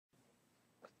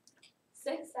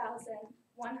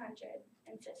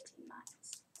6,115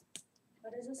 miles.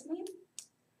 What does this mean?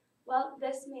 Well,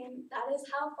 this means that is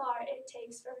how far it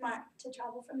takes for Mark to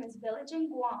travel from his village in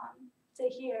Guam to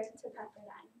here to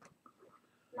Pepperdine.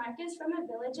 Mark is from a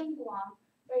village in Guam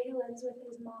where he lives with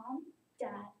his mom,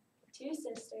 dad, 2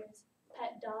 sisters,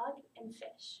 pet dog, and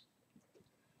fish.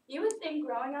 You would think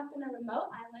growing up in a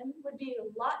remote island would be a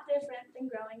lot different than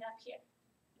growing up here.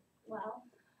 Well,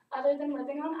 other than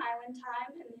living on island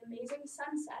time and the amazing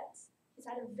sunsets, he's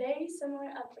had a very similar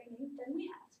upbringing than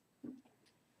we have.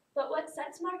 But what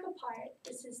sets Mark apart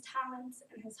is his talents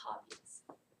and his hobbies.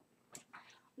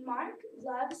 Mark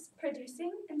loves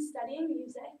producing and studying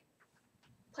music,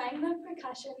 playing the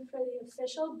percussion for the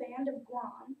official band of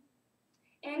Guam,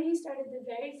 and he started the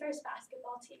very first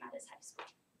basketball team at his high school.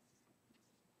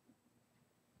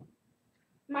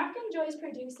 Mark enjoys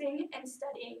producing and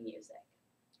studying music.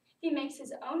 He makes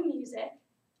his own music,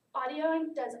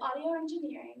 does audio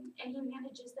engineering, and he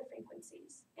manages the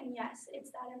frequencies. And yes, it's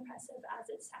that impressive as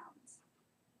it sounds.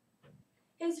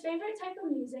 His favorite type of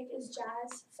music is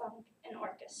jazz, funk, and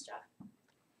orchestra.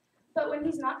 But when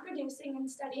he's not producing and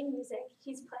studying music,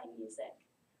 he's playing music.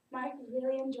 Mark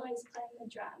really enjoys playing the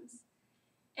drums.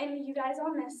 And you guys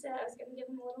all missed it. I was going to give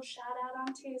him a little shout out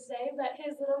on Tuesday, but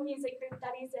his little music group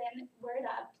that he's in, Word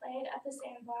Up, played at the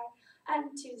Sandbar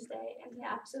on Tuesday, and he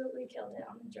absolutely killed it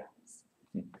on the drums.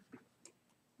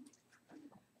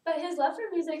 But his love for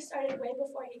music started way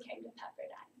before he came to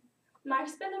Pepperdine.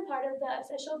 Mark's been a part of the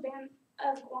official band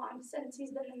of Guam since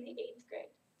he's been in the 8th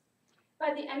grade.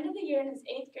 By the end of the year in his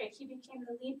 8th grade, he became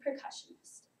the lead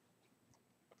percussionist.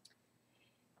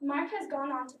 Mark has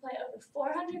gone on to play over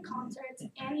 400 concerts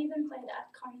and even played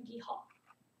at Carnegie Hall.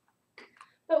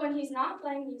 But when he's not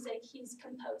playing music, he's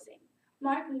composing.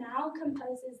 Mark now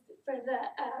composes for the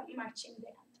marching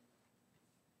band.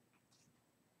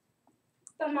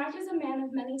 But Mark is a man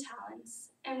of many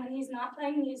talents, and when he's not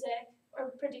playing music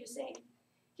or producing,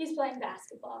 he's playing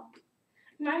basketball.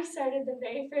 Mark started the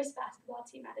very first basketball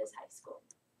team at his high school.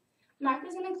 Mark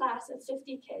was in a class of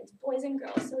 50 kids, boys and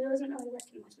girls, so he wasn't really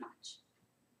working with much.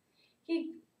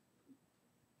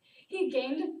 He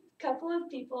gained a couple of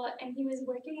people, and he was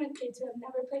working with kids who have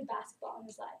never played basketball in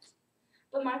his life.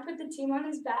 But Mark put the team on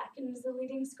his back and was the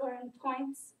leading scorer in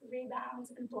points,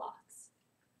 rebounds, and blocks.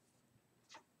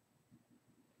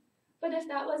 But if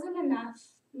that wasn't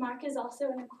enough, Mark is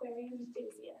also an aquarium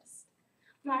enthusiast.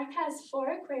 Mark has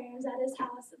 4 aquariums at his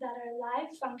house that are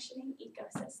live functioning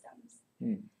ecosystems.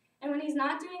 And when he's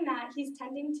not doing that, he's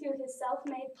tending to his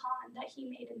self-made pond that he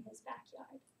made in his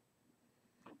backyard.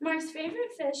 Mark's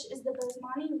favorite fish is the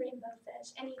Bosemani rainbow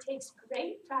fish, and he takes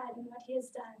great pride in what he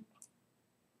has done.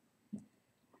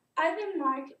 I think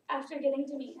Mark, after getting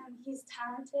to meet him, he's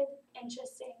talented,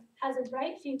 interesting, has a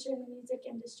bright future in the music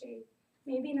industry,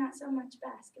 maybe not so much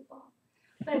basketball,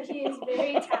 but he is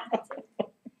very talented.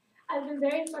 I've been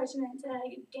very fortunate to have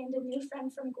gained a new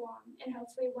friend from Guam, and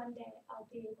hopefully one day I'll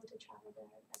be able to travel there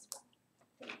as well.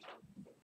 Thank you.